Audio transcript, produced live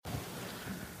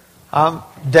I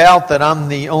doubt that I'm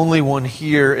the only one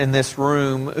here in this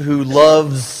room who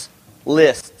loves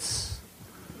lists.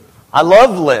 I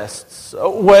love lists,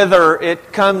 whether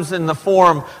it comes in the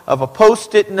form of a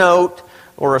Post-it note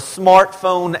or a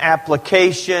smartphone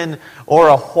application or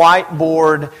a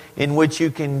whiteboard in which you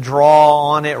can draw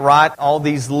on it, write all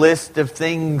these lists of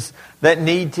things that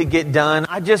need to get done.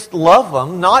 I just love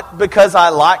them, not because I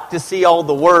like to see all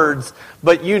the words,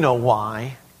 but you know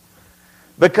why.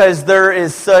 Because there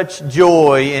is such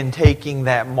joy in taking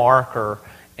that marker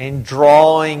and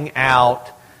drawing out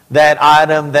that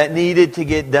item that needed to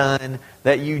get done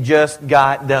that you just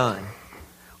got done.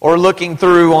 Or looking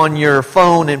through on your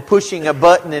phone and pushing a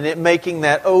button and it making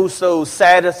that oh so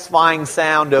satisfying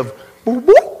sound of boop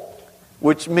boop,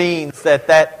 which means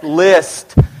that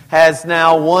list has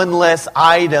now one less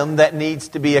item that needs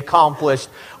to be accomplished.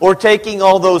 Or taking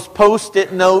all those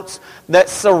Post-it notes that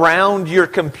surround your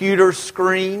computer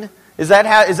screen. Is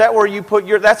that where you put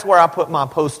that's where I put my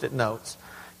Post-it notes.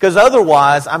 Because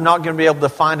otherwise, I'm not going to be able to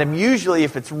find them. Usually,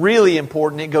 if it's really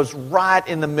important, it goes right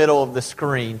in the middle of the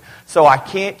screen. So I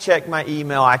can't check my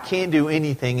email. I can't do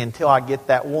anything until I get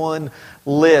that one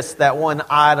list, that one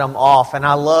item off. And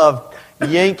I love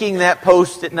yanking that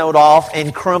Post-it note off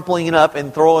and crumpling it up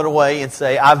and throwing it away and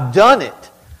say, I've done it.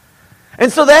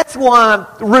 And so that's why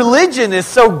religion is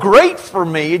so great for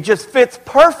me. It just fits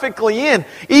perfectly in.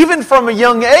 Even from a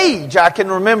young age, I can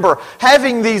remember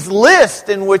having these lists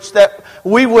in which that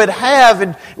we would have,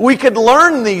 and we could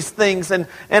learn these things. And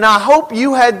I hope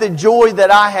you had the joy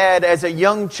that I had as a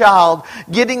young child,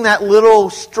 getting that little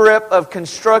strip of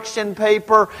construction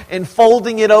paper and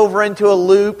folding it over into a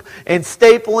loop and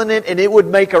stapling it, and it would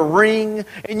make a ring,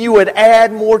 and you would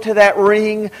add more to that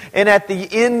ring, and at the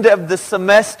end of the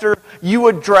semester, you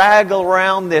would drag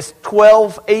around this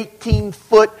 12,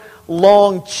 18-foot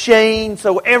long chain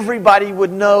so everybody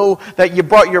would know that you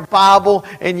brought your Bible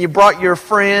and you brought your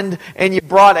friend and you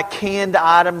brought a canned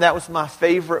item. That was my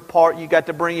favorite part. You got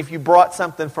to bring, if you brought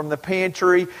something from the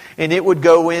pantry, and it would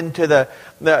go into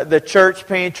the church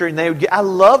pantry, and they would I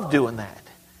loved doing that.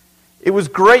 It was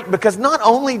great because not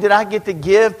only did I get to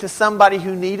give to somebody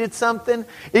who needed something,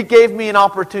 it gave me an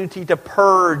opportunity to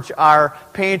purge our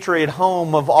pantry at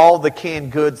home of all the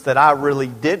canned goods that I really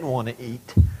didn't want to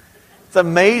eat. It's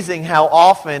amazing how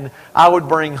often I would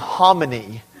bring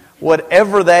hominy,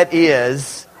 whatever that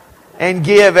is, and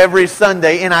give every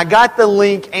Sunday. And I got the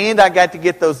link, and I got to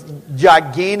get those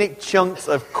gigantic chunks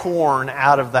of corn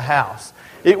out of the house.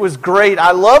 It was great.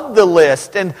 I loved the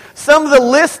list. And some of the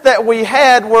lists that we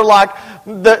had were like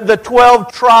the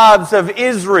 12 tribes of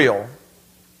Israel,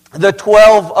 the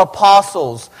 12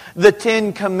 apostles, the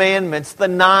 10 commandments, the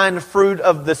 9 fruit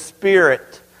of the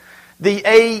Spirit, the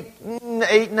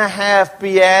 8.5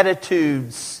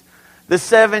 Beatitudes, the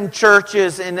 7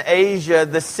 churches in Asia,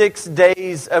 the 6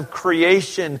 days of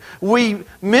creation. We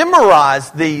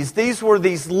memorized these. These were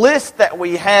these lists that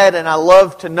we had, and I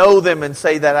love to know them and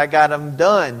say that I got them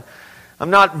done. I'm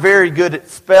not very good at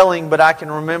spelling, but I can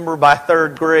remember by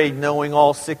 3rd grade knowing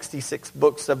all 66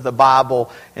 books of the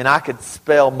Bible, and I could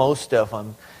spell most of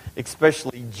them,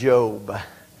 especially Job.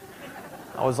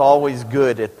 I was always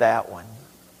good at that one.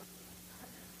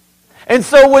 And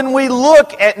so when we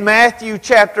look at Matthew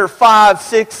chapter 5,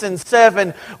 6, and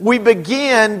 7, we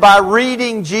begin by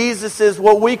reading Jesus'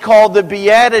 what we call the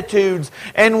Beatitudes,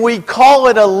 and we call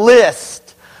it a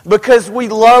list because we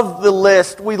love the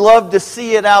list. We love to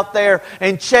see it out there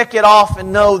and check it off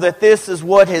and know that this is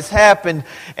what has happened.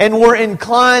 And we're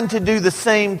inclined to do the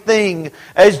same thing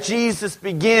as Jesus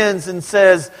begins and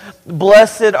says,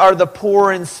 "Blessed are the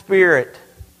poor in spirit,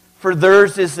 for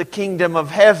theirs is the kingdom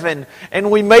of heaven." And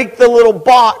we make the little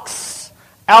box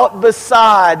out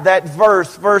beside that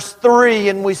verse 3,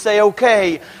 and we say,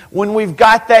 okay, when we've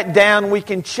got that down, we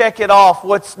can check it off.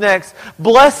 What's next?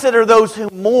 Blessed are those who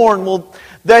mourn. Well,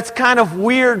 that's kind of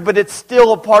weird, but it's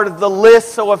still a part of the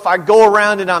list. So if I go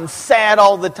around and I'm sad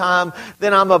all the time,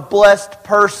 then I'm a blessed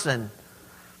person.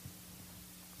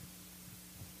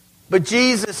 But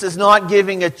Jesus is not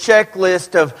giving a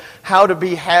checklist of how to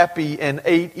be happy in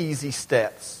 8 easy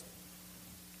steps.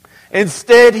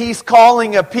 Instead, He's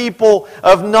calling a people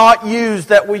of not yous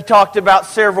that we talked about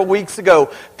several weeks ago.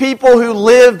 People who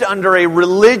lived under a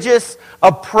religious,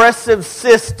 oppressive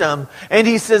system. And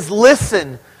He says,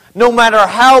 listen, no matter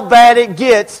how bad it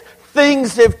gets,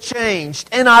 things have changed.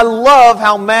 And I love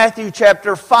how Matthew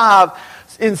chapter 5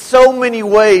 in so many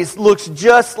ways looks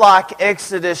just like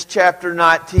Exodus chapter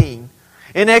 19.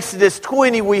 In Exodus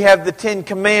 20, we have the 10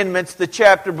 Commandments. The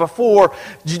chapter before,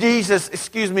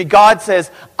 God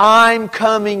says, I'm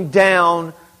coming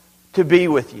down to be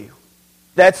with you.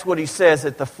 That's what He says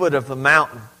at the foot of the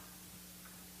mountain.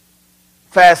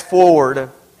 Fast forward a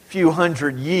few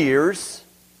hundred years,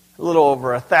 a little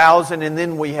over 1,000, and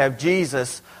then we have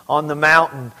Jesus on the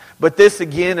mountain. But this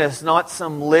again is not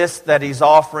some list that He's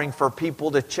offering for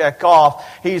people to check off.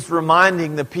 He's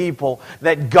reminding the people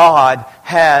that God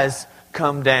has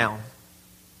come down.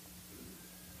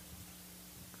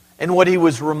 And what He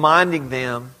was reminding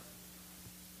them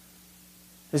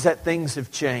is that things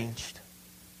have changed.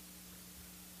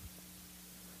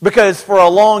 Because for a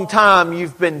long time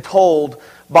you've been told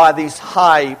by these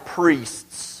high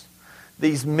priests,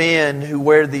 these men who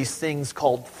wear these things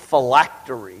called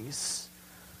phylacteries.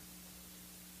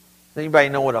 Does anybody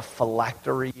know what a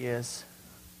phylactery is?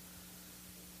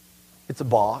 It's a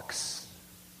box.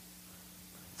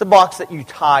 It's a box that you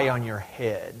tie on your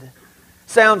head.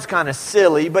 Sounds kind of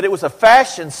silly, but it was a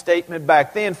fashion statement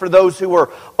back then for those who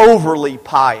were overly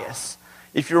pious.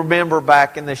 If you remember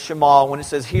back in the Shema, when it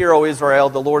says, "Hear, O Israel,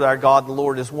 the Lord our God, the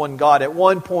Lord is one God." At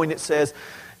one point it says,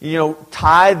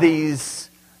 tie these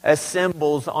as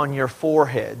symbols on your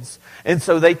foreheads. And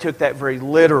so they took that very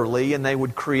literally, and they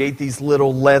would create these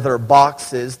little leather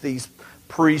boxes, these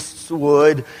priests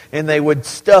would, and they would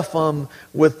stuff them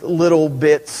with little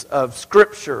bits of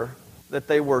Scripture that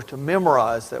they were to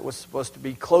memorize that was supposed to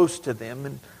be close to them.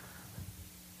 And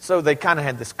so they kind of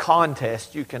had this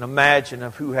contest, you can imagine,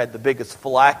 of who had the biggest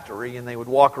phylactery, and they would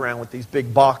walk around with these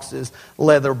big boxes,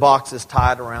 leather boxes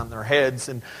tied around their heads,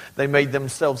 and they made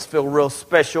themselves feel real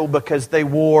special because they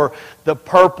wore the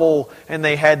purple and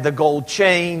they had the gold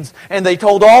chains, and they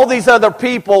told all these other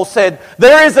people, said,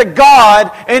 "There is a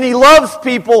God and He loves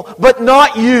people, but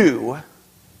not you.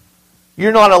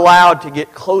 You're not allowed to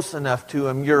get close enough to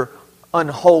Him. You're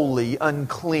unholy,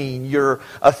 unclean, you're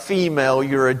a female,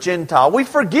 you're a Gentile." We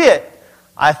forget,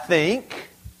 I think,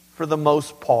 for the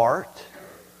most part,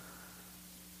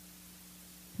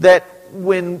 that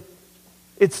when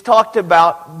it's talked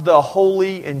about the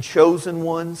holy and chosen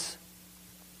ones,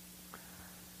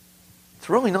 it's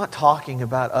really not talking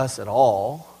about us at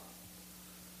all.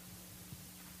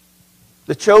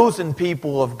 The chosen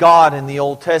people of God in the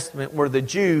Old Testament were the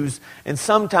Jews, and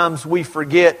sometimes we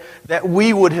forget that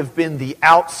we would have been the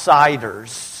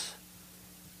outsiders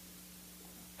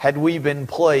had we been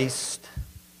placed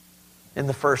in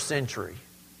the first century.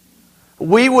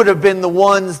 We would have been the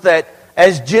ones that,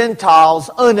 as Gentiles,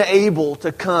 unable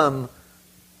to come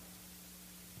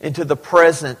into the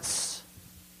presence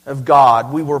of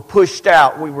God. We were pushed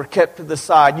out. We were kept to the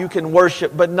side. You can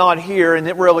worship, but not here, and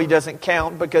it really doesn't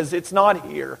count because it's not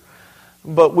here.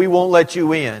 But we won't let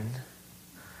you in.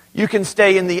 You can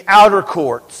stay in the outer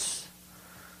courts.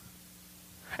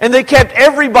 And they kept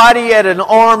everybody at an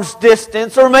arm's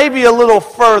distance, or maybe a little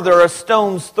further, a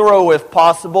stone's throw if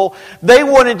possible. They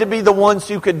wanted to be the ones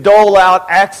who could dole out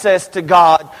access to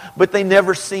God, but they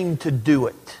never seemed to do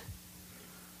it.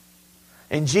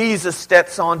 And Jesus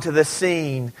steps onto the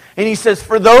scene and He says,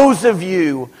 for those of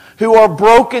you who are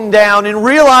broken down and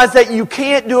realize that you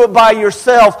can't do it by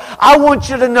yourself, I want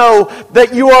you to know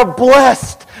that you are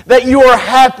blessed, that you are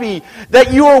happy,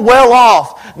 that you are well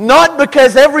off. Not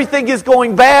because everything is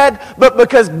going bad, but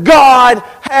because God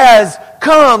has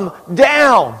come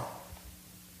down.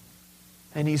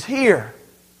 And He's here.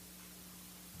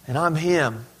 And I'm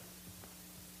Him.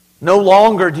 No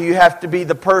longer do you have to be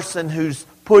the person who's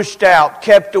pushed out,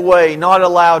 kept away, not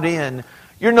allowed in.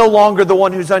 You're no longer the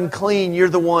one who's unclean. You're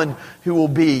the one who will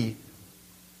be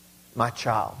my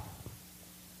child.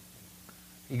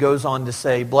 He goes on to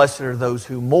say, blessed are those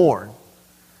who mourn,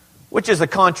 which is a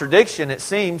contradiction, it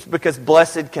seems, because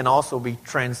blessed can also be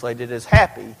translated as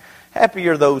happy. Happy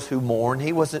are those who mourn.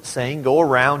 He wasn't saying go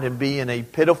around and be in a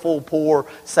pitiful, poor,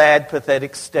 sad,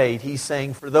 pathetic state. He's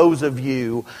saying for those of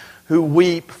you who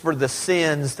weep for the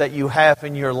sins that you have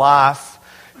in your life,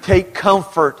 take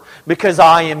comfort because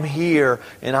I am here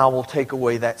and I will take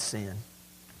away that sin.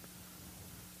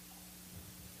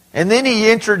 And then He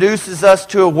introduces us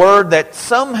to a word that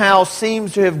somehow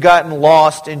seems to have gotten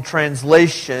lost in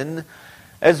translation.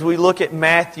 As we look at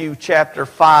Matthew chapter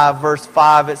 5, verse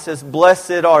 5, it says,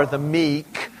 blessed are the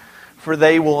meek, for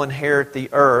they will inherit the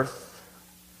earth.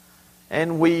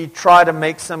 And we try to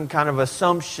make some kind of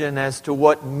assumption as to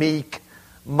what meek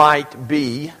might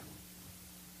be.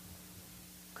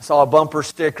 I saw a bumper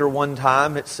sticker one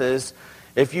time. It says,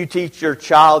 if you teach your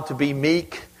child to be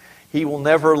meek, he will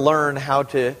never learn how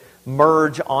to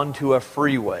merge onto a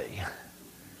freeway.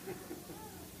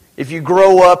 If you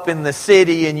grow up in the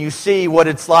city and you see what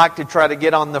it's like to try to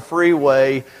get on the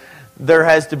freeway, there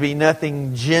has to be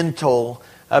nothing gentle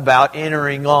about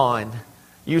entering on.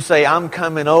 You say, I'm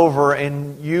coming over,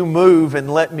 and you move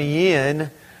and let me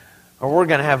in, or we're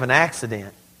going to have an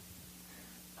accident.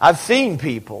 I've seen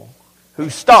people who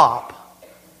stop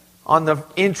on the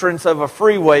entrance of a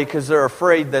freeway because they're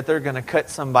afraid that they're going to cut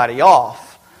somebody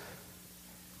off.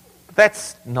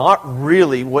 That's not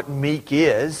really what meek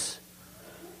is.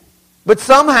 But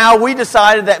somehow we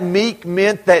decided that meek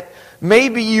meant that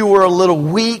maybe you were a little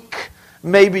weak,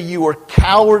 maybe you were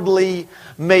cowardly,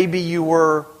 maybe you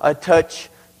were a touch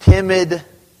timid.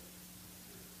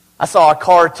 I saw a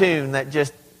cartoon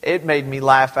that it made me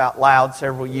laugh out loud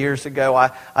several years ago.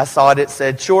 I saw it. It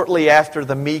said, shortly after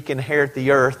the meek inherit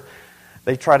the earth,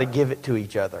 they try to give it to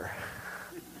each other.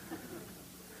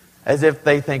 As if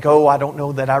they think, oh, I don't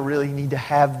know that I really need to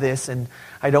have this, and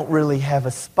I don't really have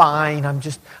a spine.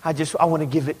 I want to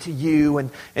give it to you.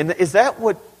 And is that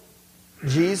what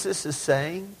Jesus is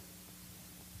saying?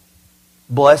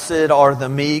 Blessed are the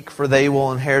meek, for they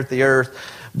will inherit the earth.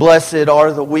 Blessed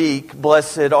are the weak.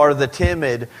 Blessed are the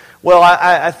timid. Well,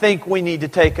 I think we need to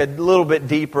take a little bit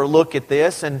deeper look at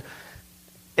this. And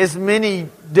as many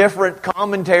different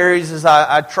commentaries as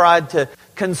I tried to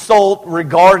consult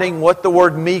regarding what the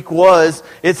word meek was,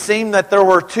 it seemed that there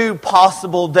were two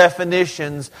possible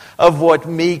definitions of what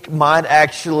meek might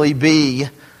actually be.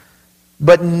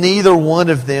 But neither one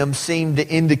of them seemed to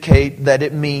indicate that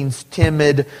it means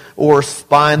timid or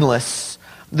spineless.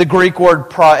 The Greek word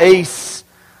praes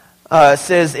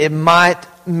says it might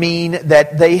mean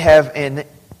that they have an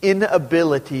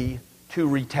inability to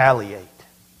retaliate.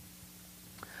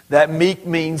 That meek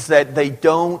means that they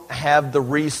don't have the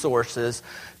resources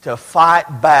to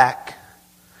fight back.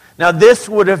 Now, this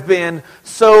would have been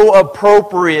so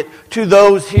appropriate to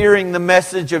those hearing the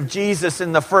message of Jesus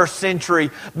in the first century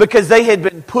because they had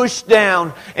been pushed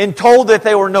down and told that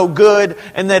they were no good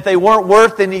and that they weren't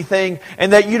worth anything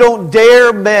and that you don't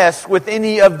dare mess with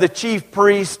any of the chief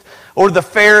priests or the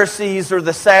Pharisees or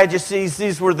the Sadducees.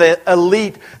 These were the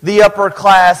elite, the upper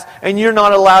class, and you're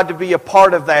not allowed to be a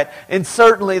part of that. And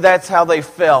certainly that's how they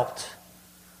felt.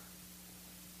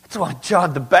 That's why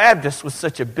John the Baptist was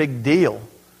such a big deal.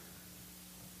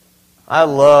 I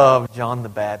love John the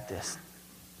Baptist.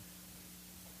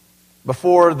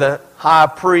 Before the high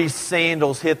priest's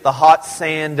sandals hit the hot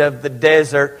sand of the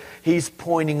desert, he's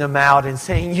pointing them out and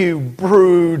saying, "You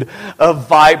brood of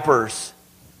vipers."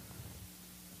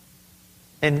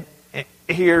 And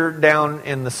here down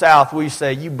in the South, we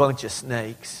say, "You bunch of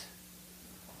snakes."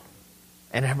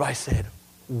 And everybody said,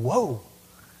 "Whoa,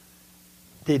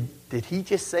 did he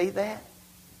just say that?"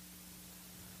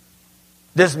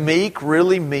 Does meek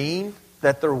really mean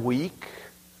that they're weak?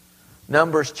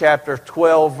 Numbers chapter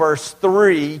 12 verse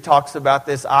 3 talks about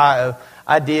this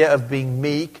idea of being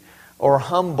meek or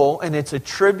humble, and it's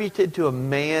attributed to a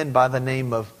man by the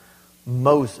name of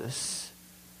Moses,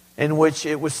 in which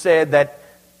it was said that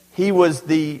he was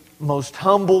the most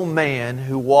humble man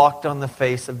who walked on the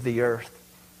face of the earth.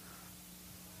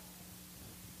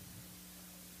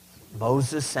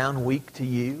 Moses sound weak to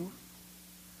you?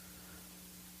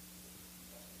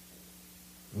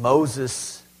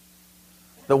 Moses,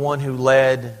 the one who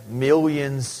led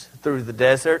millions through the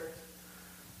desert.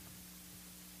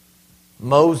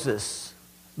 Moses,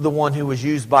 the one who was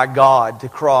used by God to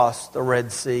cross the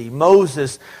Red Sea.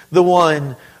 Moses, the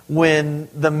one when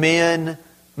the men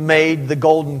made the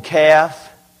golden calf,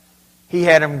 he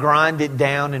had him grind it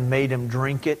down and made him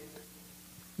drink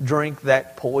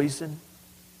that poison.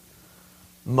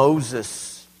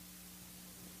 Moses,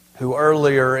 who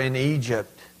earlier in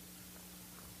Egypt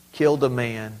killed a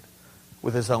man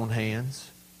with his own hands.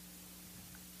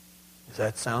 Does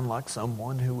that sound like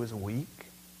someone who was weak?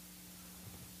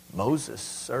 Moses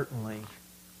certainly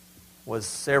was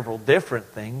several different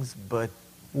things, but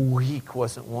weak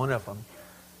wasn't one of them.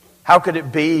 How could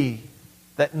it be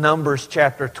that Numbers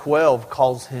chapter 12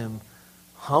 calls him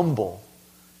humble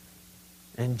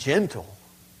and gentle?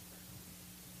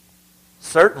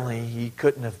 Certainly he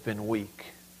couldn't have been weak.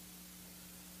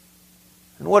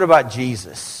 And what about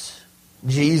Jesus?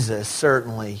 Jesus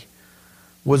certainly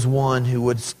was one who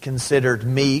was considered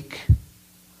meek.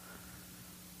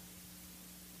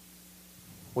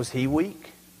 Was he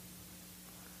weak?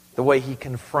 The way he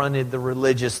confronted the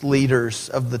religious leaders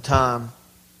of the time.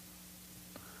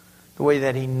 The way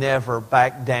that he never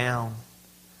backed down.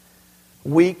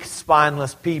 Weak,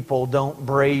 spineless people don't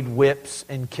braid whips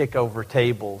and kick over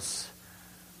tables.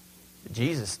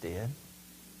 Jesus did.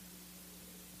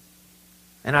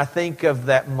 And I think of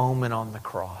that moment on the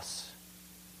cross.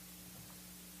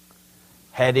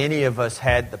 Had any of us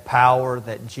had the power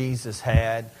that Jesus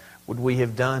had, would we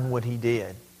have done what he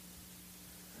did?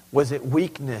 Was it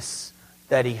weakness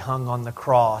that he hung on the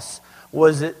cross?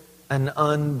 Was it an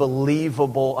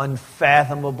unbelievable,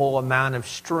 unfathomable amount of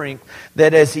strength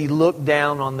that as he looked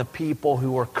down on the people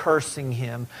who were cursing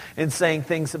him and saying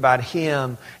things about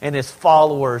him and his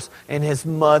followers and his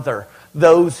mother,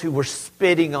 those who were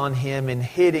spitting on him and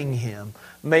hitting him,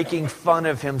 making fun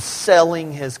of him,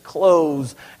 selling his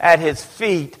clothes at his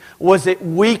feet. Was it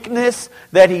weakness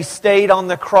that he stayed on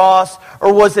the cross?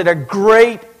 Or was it a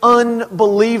great,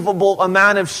 unbelievable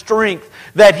amount of strength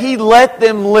that he let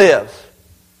them live?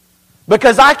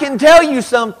 Because I can tell you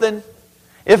something.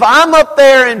 If I'm up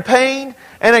there in pain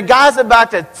and a guy's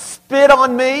about to spit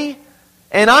on me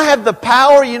and I have the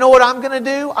power, you know what I'm going to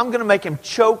do? I'm going to make him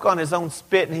choke on his own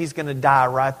spit and he's going to die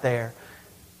right there.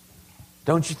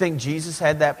 Don't you think Jesus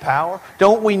had that power?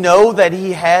 Don't we know that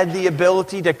he had the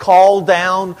ability to call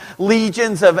down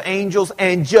legions of angels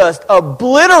and just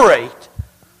obliterate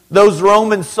those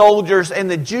Roman soldiers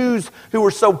and the Jews who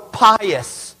were so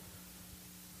pious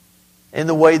in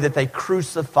the way that they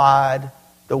crucified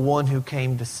the one who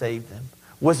came to save them?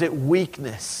 Was it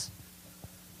weakness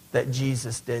that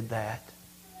Jesus did that?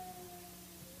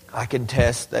 I can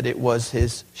test that it was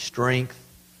his strength.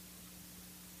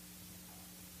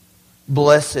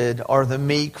 Blessed are the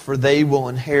meek, for they will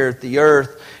inherit the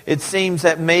earth. It seems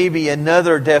that maybe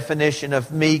another definition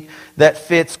of meek that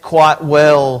fits quite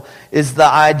well is the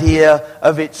idea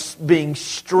of it being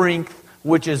strength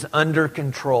which is under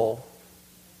control.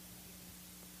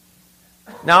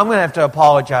 Now I'm going to have to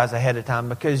apologize ahead of time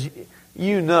because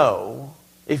you know,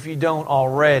 if you don't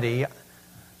already,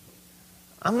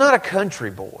 I'm not a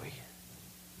country boy.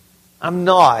 I'm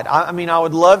not. I mean, I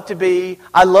would love to be.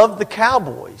 I love the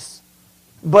Cowboys.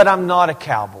 But I'm not a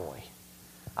cowboy.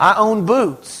 I own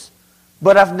boots,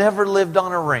 but I've never lived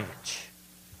on a ranch.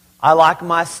 I like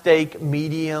my steak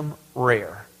medium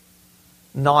rare,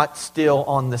 not still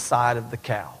on the side of the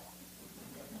cow.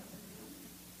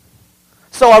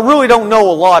 So I really don't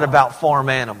know a lot about farm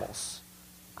animals.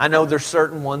 I know there's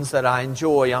certain ones that I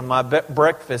enjoy on my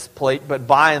breakfast plate, but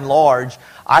by and large,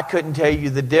 I couldn't tell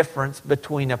you the difference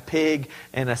between a pig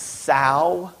and a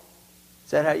sow.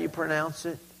 Is that how you pronounce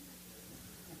it?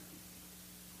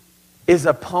 Is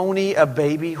a pony a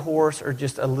baby horse or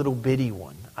just a little bitty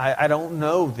one? I don't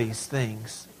know these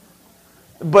things.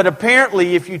 But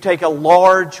apparently if you take a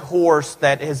large horse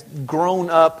that has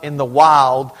grown up in the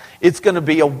wild, it's going to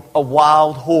be a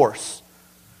wild horse.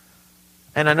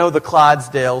 And I know the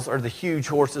Clydesdales are the huge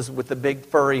horses with the big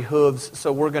furry hooves,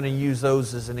 so we're going to use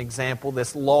those as an example.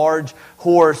 This large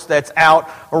horse that's out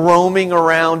roaming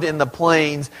around in the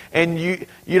plains, and you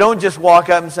don't just walk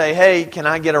up and say, hey, can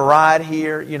I get a ride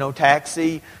here? You know,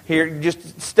 taxi here.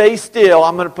 Just stay still.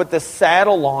 I'm going to put the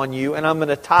saddle on you, and I'm going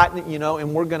to tighten it,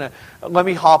 and we're going to, let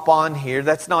me hop on here.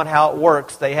 That's not how it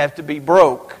works. They have to be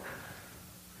broke.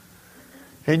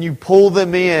 And you pull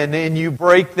them in, and you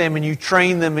break them, and you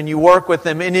train them, and you work with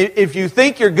them. And if you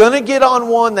think you're going to get on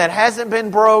one that hasn't been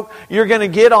broke, you're going to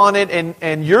get on it,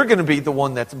 and you're going to be the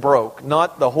one that's broke,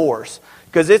 not the horse.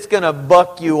 Because it's going to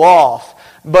buck you off.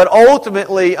 But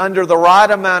ultimately, under the right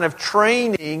amount of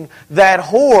training, that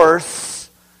horse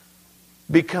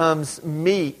becomes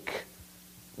meek.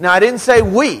 Now, I didn't say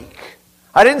weak.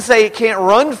 I didn't say it can't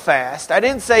run fast. I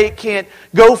didn't say it can't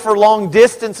go for long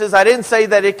distances. I didn't say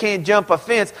that it can't jump a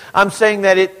fence. I'm saying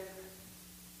that it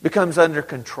becomes under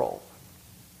control.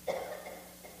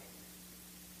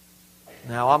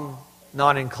 Now, I'm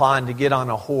not inclined to get on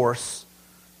a horse,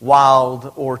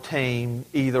 wild or tame,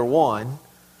 either one.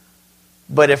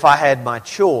 But if I had my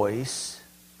choice,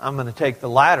 I'm going to take the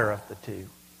latter of the two.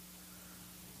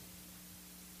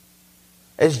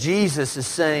 As Jesus is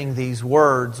saying these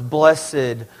words,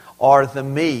 blessed are the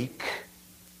meek,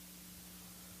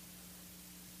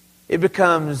 it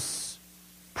becomes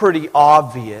pretty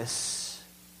obvious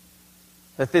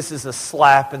that this is a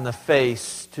slap in the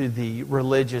face to the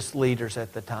religious leaders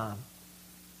at the time.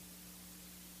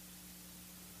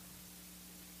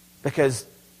 Because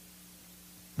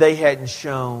they hadn't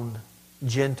shown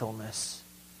gentleness.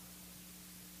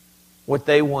 What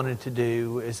they wanted to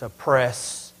do is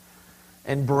oppress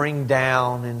and bring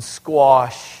down and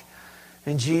squash.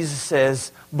 And Jesus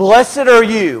says, blessed are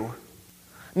you.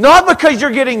 Not because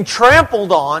you're getting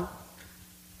trampled on,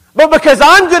 but because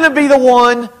I'm going to be the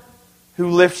one who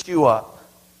lifts you up.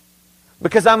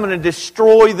 Because I'm going to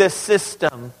destroy this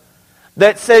system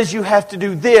that says you have to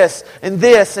do this and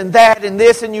this and that and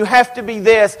this, and you have to be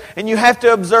this, and you have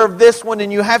to observe this one,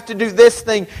 and you have to do this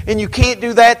thing, and you can't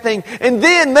do that thing. And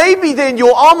then, maybe then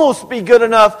you'll almost be good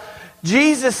enough.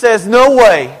 Jesus says, no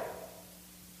way.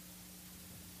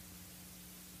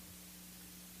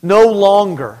 No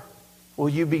longer will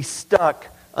you be stuck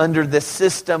under this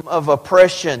system of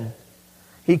oppression.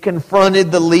 He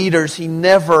confronted the leaders. He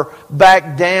never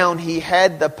backed down. He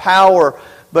had the power,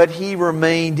 but he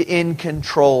remained in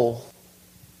control.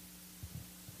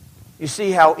 You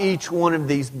see how each one of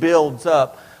these builds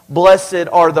up. Blessed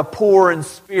are the poor in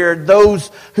spirit,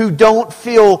 those who don't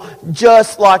feel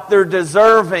just like they're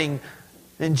deserving.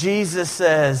 And Jesus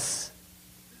says,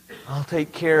 I'll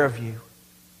take care of you.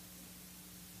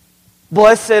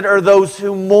 Blessed are those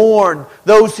who mourn,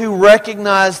 those who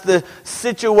recognize the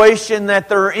situation that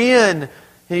they're in. And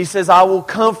He says, I will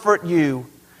comfort you.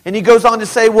 And He goes on to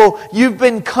say, well, you've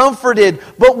been comforted,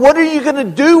 but what are you going to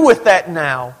do with that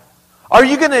now? Are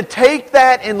you going to take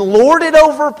that and lord it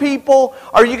over people?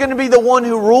 Are you going to be the one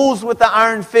who rules with the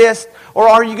iron fist? Or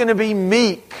are you going to be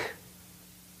meek?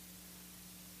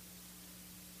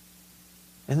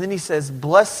 And then He says,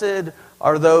 blessed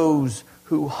are those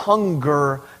who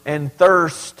hunger and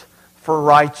thirst for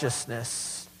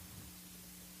righteousness,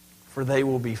 for they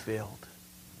will be filled.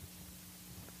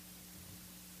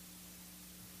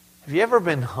 Have you ever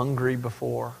been hungry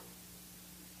before?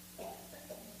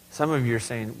 Some of you are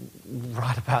saying,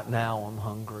 right about now I'm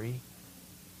hungry.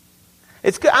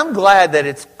 I'm glad that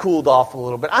it's cooled off a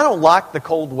little bit. I don't like the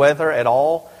cold weather at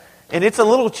all. And it's a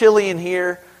little chilly in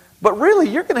here. But really,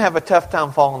 you're going to have a tough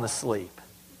time falling asleep.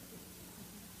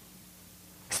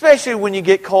 Especially when you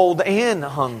get cold and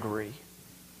hungry.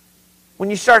 When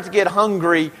you start to get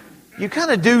hungry, you kind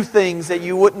of do things that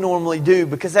you wouldn't normally do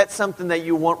because that's something that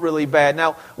you want really bad.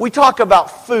 Now, we talk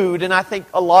about food, and I think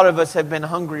a lot of us have been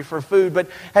hungry for food, but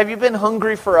have you been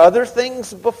hungry for other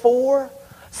things before?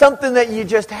 Something that you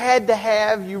just had to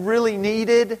have, you really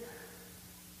needed,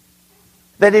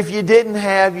 that if you didn't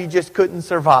have, you just couldn't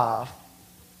survive.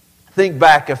 Think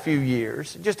back a few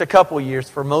years, just a couple years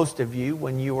for most of you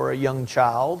when you were a young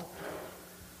child.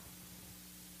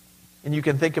 And you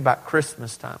can think about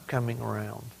Christmas time coming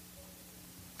around.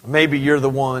 Maybe you're the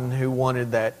one who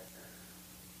wanted that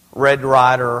Red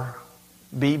Ryder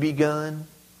BB gun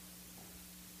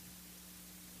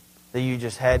that you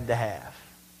just had to have.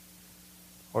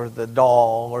 Or the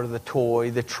doll, or the toy,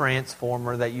 the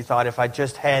transformer that you thought, if I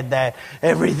just had that,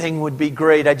 everything would be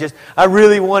great. I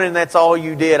really wanted, and that's all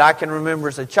you did. I can remember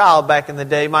as a child back in the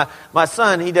day, my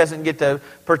son, he doesn't get to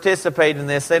participate in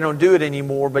this. They don't do it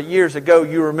anymore. But years ago,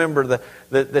 you remember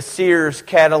the Sears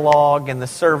catalog and the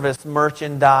Service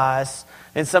merchandise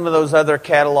and some of those other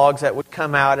catalogs that would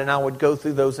come out, and I would go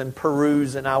through those and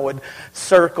peruse, and I would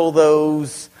circle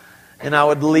those, and I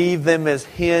would leave them as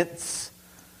hints,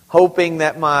 hoping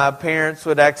that my parents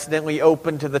would accidentally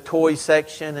open to the toy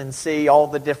section and see all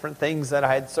the different things that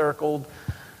I had circled.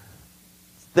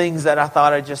 Things that I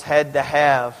thought I just had to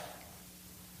have.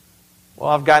 Well,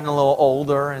 I've gotten a little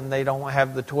older and they don't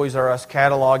have the Toys R Us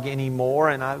catalog anymore,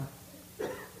 and I'm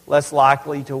less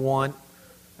likely to want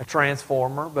a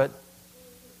transformer, but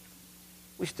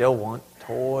we still want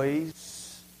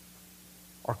toys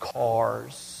or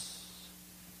cars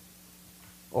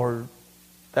or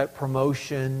that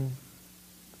promotion.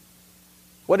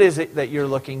 What is it that you're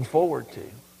looking forward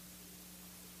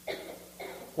to?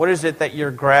 What is it that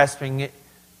you're grasping?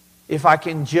 If I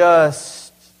can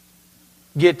just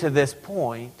get to this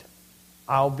point,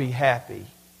 I'll be happy.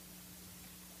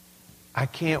 I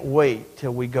can't wait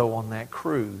till we go on that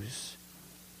cruise.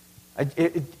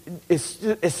 As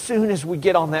soon as we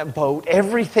get on that boat,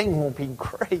 everything will be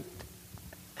great.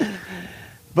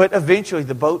 But eventually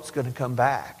the boat's going to come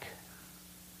back.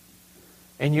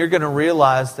 And you're going to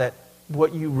realize that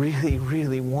what you really,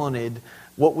 really wanted,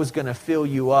 what was going to fill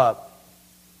you up,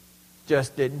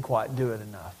 just didn't quite do it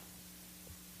enough.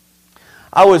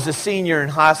 I was a senior in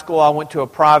high school. I went to a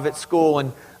private school,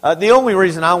 and the only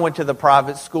reason I went to the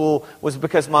private school was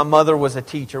because my mother was a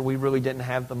teacher. We really didn't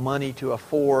have the money to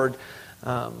afford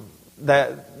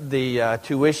the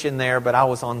tuition there, but I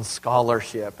was on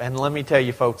scholarship. And let me tell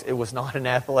you, folks, it was not an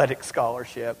athletic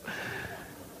scholarship,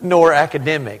 nor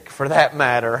academic, for that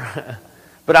matter.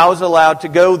 But I was allowed to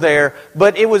go there.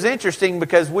 But it was interesting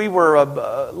because we were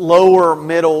a lower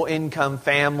middle income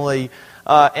family,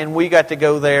 and we got to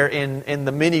go there in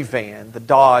the minivan, the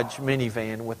Dodge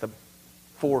minivan with a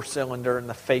 4-cylinder and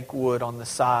the fake wood on the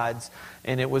sides.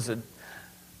 And it was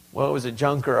a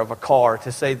junker of a car,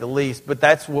 to say the least. But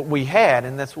that's what we had,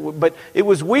 but it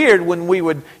was weird when we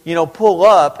would, pull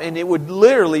up, and it would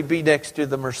literally be next to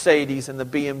the Mercedes and the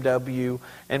BMW,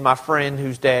 and my friend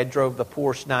whose dad drove the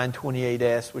Porsche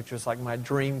 928S, which was like my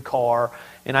dream car,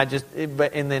 and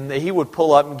then he would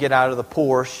pull up and get out of the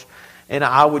Porsche, and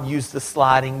I would use the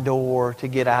sliding door to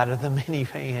get out of the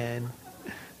minivan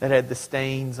that had the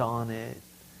stains on it.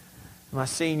 My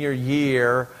senior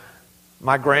year,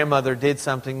 my grandmother did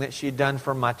something that she had done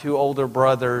for my two older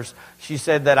brothers. She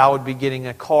said that I would be getting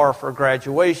a car for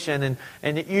graduation,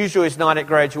 and it usually it's not at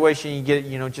graduation. You get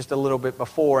it, just a little bit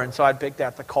before. And so I picked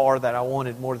out the car that I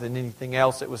wanted more than anything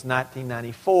else. It was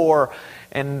 1994,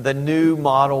 and the new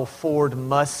model Ford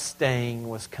Mustang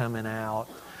was coming out.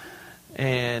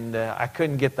 And I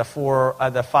couldn't get the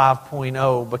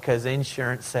 5.0 because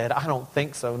insurance said, I don't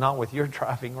think so, not with your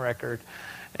driving record.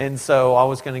 And so I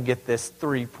was going to get this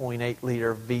 3.8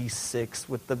 liter V6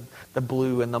 with the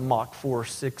blue and the Mach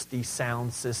 460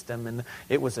 sound system. And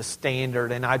it was a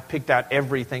standard. And I picked out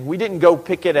everything. We didn't go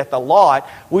pick it at the lot.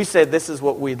 We said this is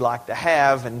what we'd like to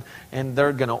have. And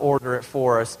they're going to order it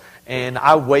for us. And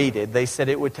I waited. They said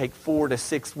it would take 4 to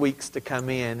 6 weeks to come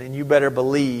in. And you better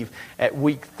believe at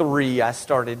week 3 I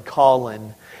started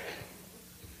calling.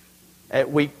 At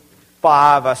week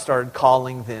 5 I started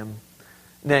calling them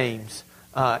names.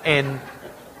 And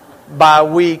by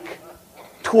week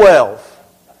 12,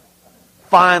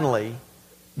 finally,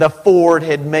 the Ford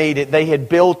had made it. They had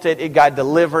built it. It got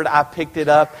delivered. I picked it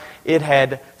up. It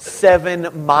had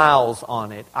 7 miles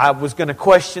on it. I was going to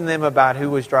question them about who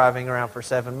was driving around for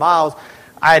 7 miles.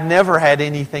 I had never had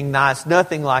anything nice,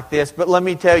 nothing like this. But let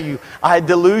me tell you, I had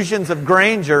delusions of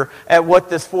grandeur at what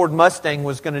this Ford Mustang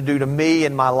was going to do to me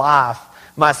and my life.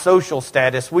 My social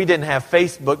status. We didn't have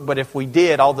Facebook, but if we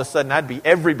did, all of a sudden I'd be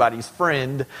everybody's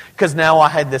friend because now I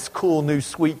had this cool new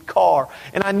sweet car.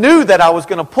 And I knew that I was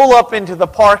going to pull up into the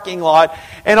parking lot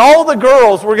and all the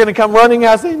girls were going to come running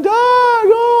out saying, Doug,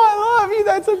 oh, I love you.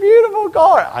 That's a beautiful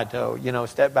car. I know,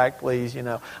 step back, please.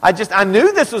 I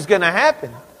knew this was going to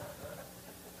happen.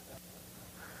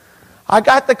 I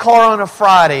got the car on a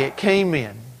Friday. It came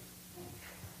in.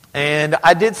 And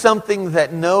I did something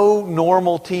that no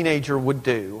normal teenager would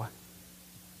do.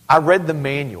 I read the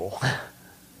manual.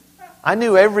 I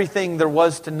knew everything there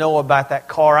was to know about that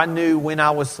car. I knew when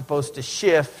I was supposed to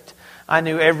shift. I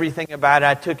knew everything about it.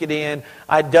 I took it in.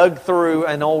 I dug through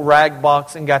an old rag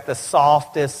box and got the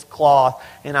softest cloth.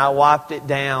 And I wiped it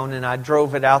down and I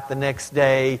drove it out the next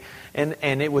day. And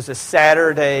it was a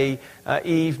Saturday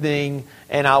evening.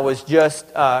 And I was just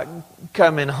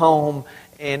coming home.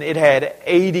 And it had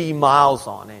 80 miles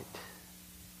on it.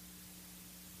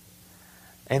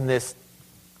 And this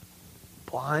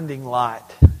blinding light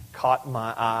caught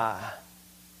my eye.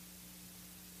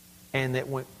 And it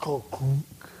went clunk,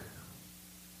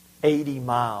 80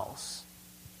 miles.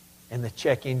 And the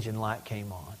check engine light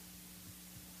came on.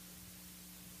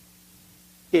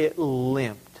 It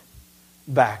limped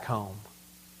back home.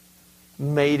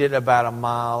 Made it about a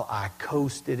mile. I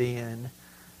coasted in.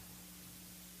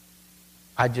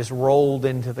 I just rolled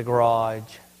into the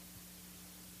garage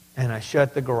and I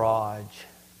shut the garage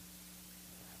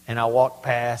and I walked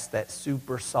past that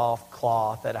super soft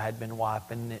cloth that I had been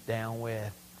wiping it down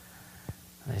with.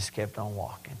 And I just kept on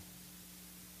walking.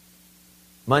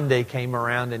 Monday came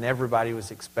around and everybody was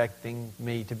expecting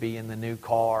me to be in the new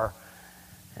car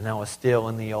and I was still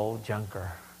in the old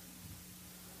junker.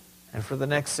 And for the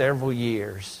next several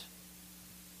years,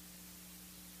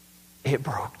 it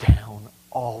broke down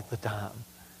all the time.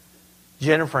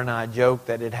 Jennifer and I joked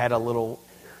that it had a little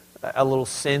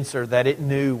sensor that it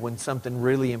knew when something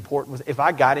really important was. If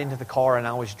I got into the car and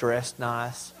I was dressed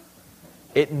nice,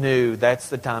 it knew that's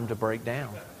the time to break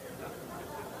down.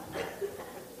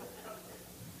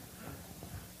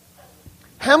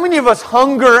 How many of us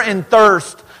hunger and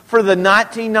thirst for the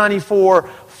 1994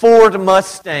 Ford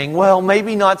Mustang? Well,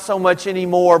 maybe not so much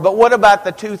anymore, but what about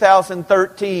the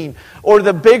 2013? Or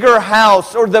the bigger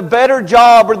house, or the better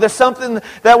job, or the something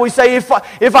that we say, if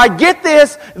I get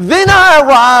this, then I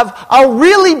arrive, I'll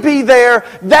really be there.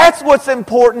 That's what's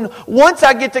important. Once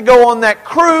I get to go on that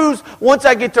cruise, once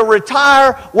I get to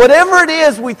retire, whatever it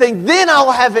is, we think, then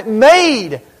I'll have it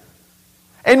made.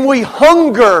 And we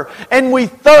hunger and we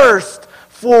thirst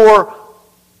for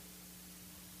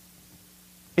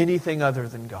anything other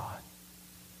than God.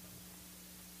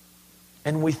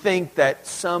 And we think that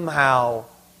somehow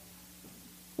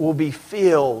we'll be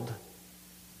filled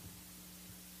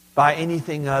by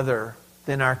anything other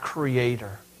than our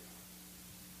Creator.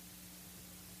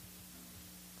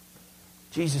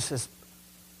 Jesus says,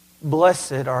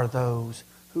 blessed are those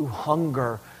who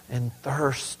hunger and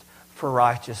thirst for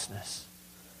righteousness.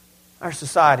 Our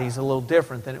society is a little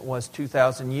different than it was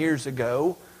 2,000 years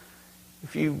ago.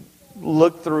 If you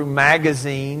look through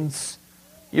magazines,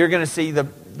 you're going to see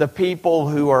the people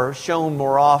who are shown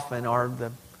more often are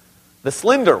the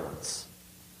slender ones.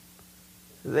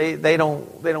 They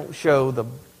don't show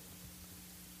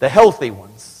the healthy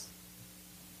ones,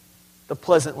 the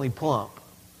pleasantly plump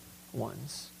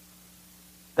ones.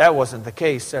 That wasn't the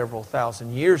case several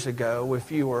thousand years ago.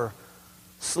 If you were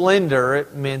slender,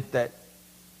 it meant that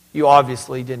you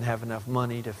obviously didn't have enough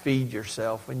money to feed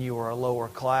yourself when you were a lower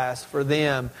class. For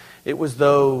them, it was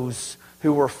those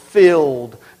who were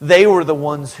filled. They were the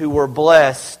ones who were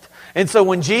blessed. And so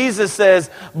when Jesus says,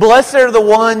 blessed are the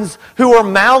ones who are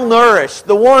malnourished,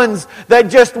 the ones that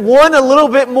just want a little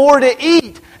bit more to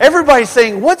eat, everybody's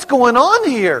saying, what's going on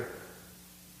here?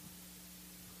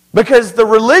 Because the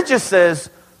religious says,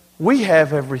 we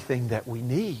have everything that we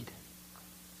need.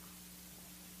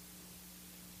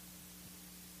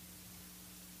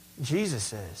 Jesus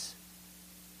says,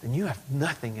 then you have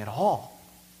nothing at all.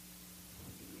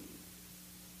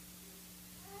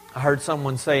 I heard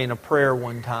someone say in a prayer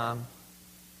one time,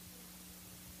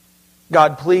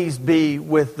 God, please be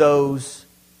with those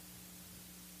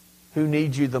who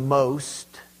need you the most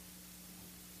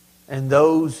and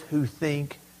those who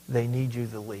think they need you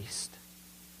the least.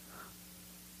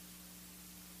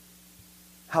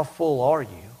 How full are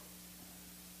you?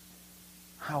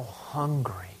 How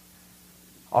hungry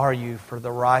are you for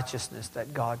the righteousness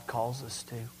that God calls us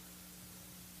to?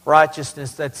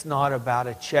 Righteousness that's not about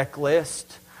a checklist.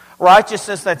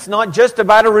 Righteousness that's not just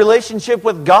about a relationship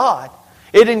with God.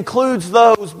 It includes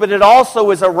those, but it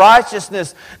also is a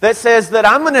righteousness that says that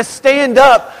I'm going to stand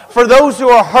up for those who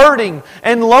are hurting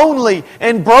and lonely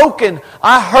and broken.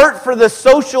 I hurt for the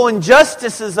social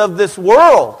injustices of this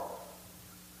world.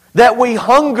 That we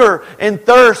hunger and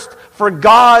thirst for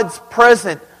God's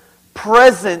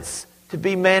presence to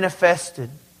be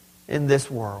manifested in this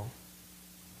world.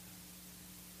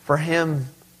 For Him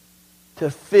to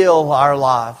fill our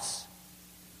lives.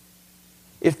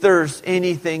 If there's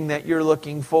anything that you're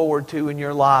looking forward to in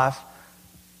your life,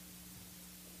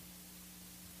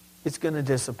 it's going to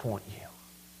disappoint you.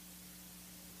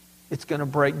 It's going to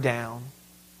break down.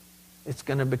 It's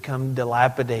going to become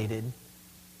dilapidated.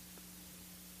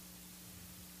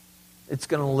 It's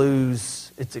going to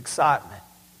lose its excitement.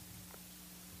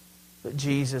 But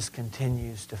Jesus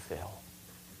continues to fill.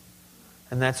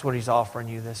 And that's what He's offering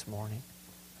you this morning.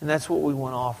 And that's what we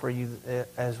want to offer you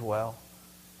as well.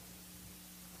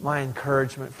 My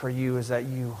encouragement for you is that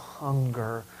you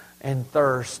hunger and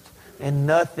thirst, and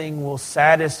nothing will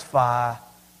satisfy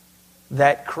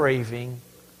that craving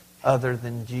other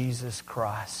than Jesus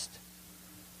Christ.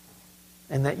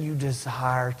 And that you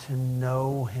desire to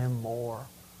know Him more.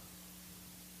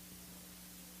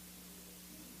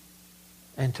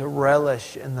 And to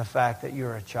relish in the fact that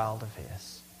you're a child of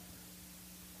His.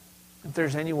 If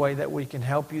there's any way that we can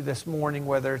help you this morning,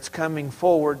 whether it's coming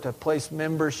forward to place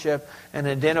membership and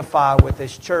identify with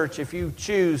this church, if you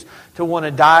choose to want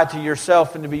to die to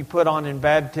yourself and to be put on in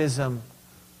baptism,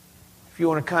 if you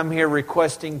want to come here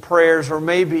requesting prayers, or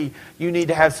maybe you need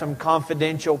to have some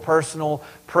confidential personal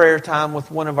prayer time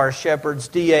with one of our shepherds,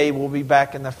 D.A. will be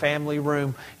back in the family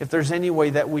room. If there's any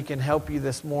way that we can help you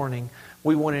this morning,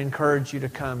 we want to encourage you to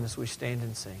come as we stand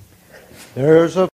and sing. There's a